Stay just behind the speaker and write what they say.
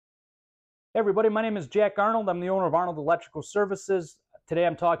Hey everybody, my name is Jack Arnold. I'm the owner of Arnold Electrical Services. Today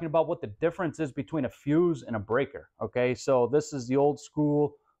I'm talking about what the difference is between a fuse and a breaker. Okay, so this is the old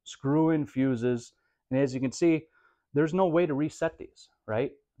school screw-in fuses. And as you can see, there's no way to reset these,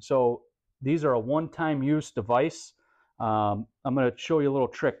 right? So these are a one-time use device. I'm going to show you a little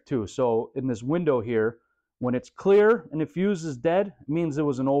trick too. So in this window here, when it's clear and the fuse is dead, it means it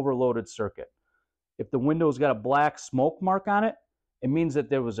was an overloaded circuit. If the window's got a black smoke mark on it, it means that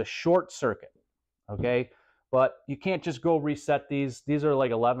there was a short circuit, okay? But you can't just go reset these. These are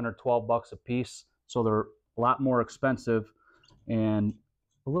like 11 or 12 bucks a piece, so they're a lot more expensive and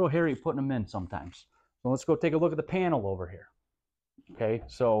a little hairy putting them in sometimes. So let's go take a look at the panel over here. Okay,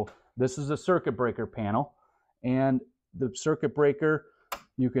 so this is a circuit breaker panel, and the circuit breaker,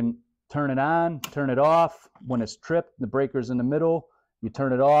 you can turn it on, turn it off. When it's tripped, the breaker's in the middle, you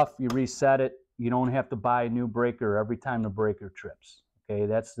turn it off, you reset it. You don't have to buy a new breaker every time the breaker trips. Okay,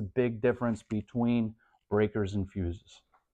 that's the big difference between breakers and fuses.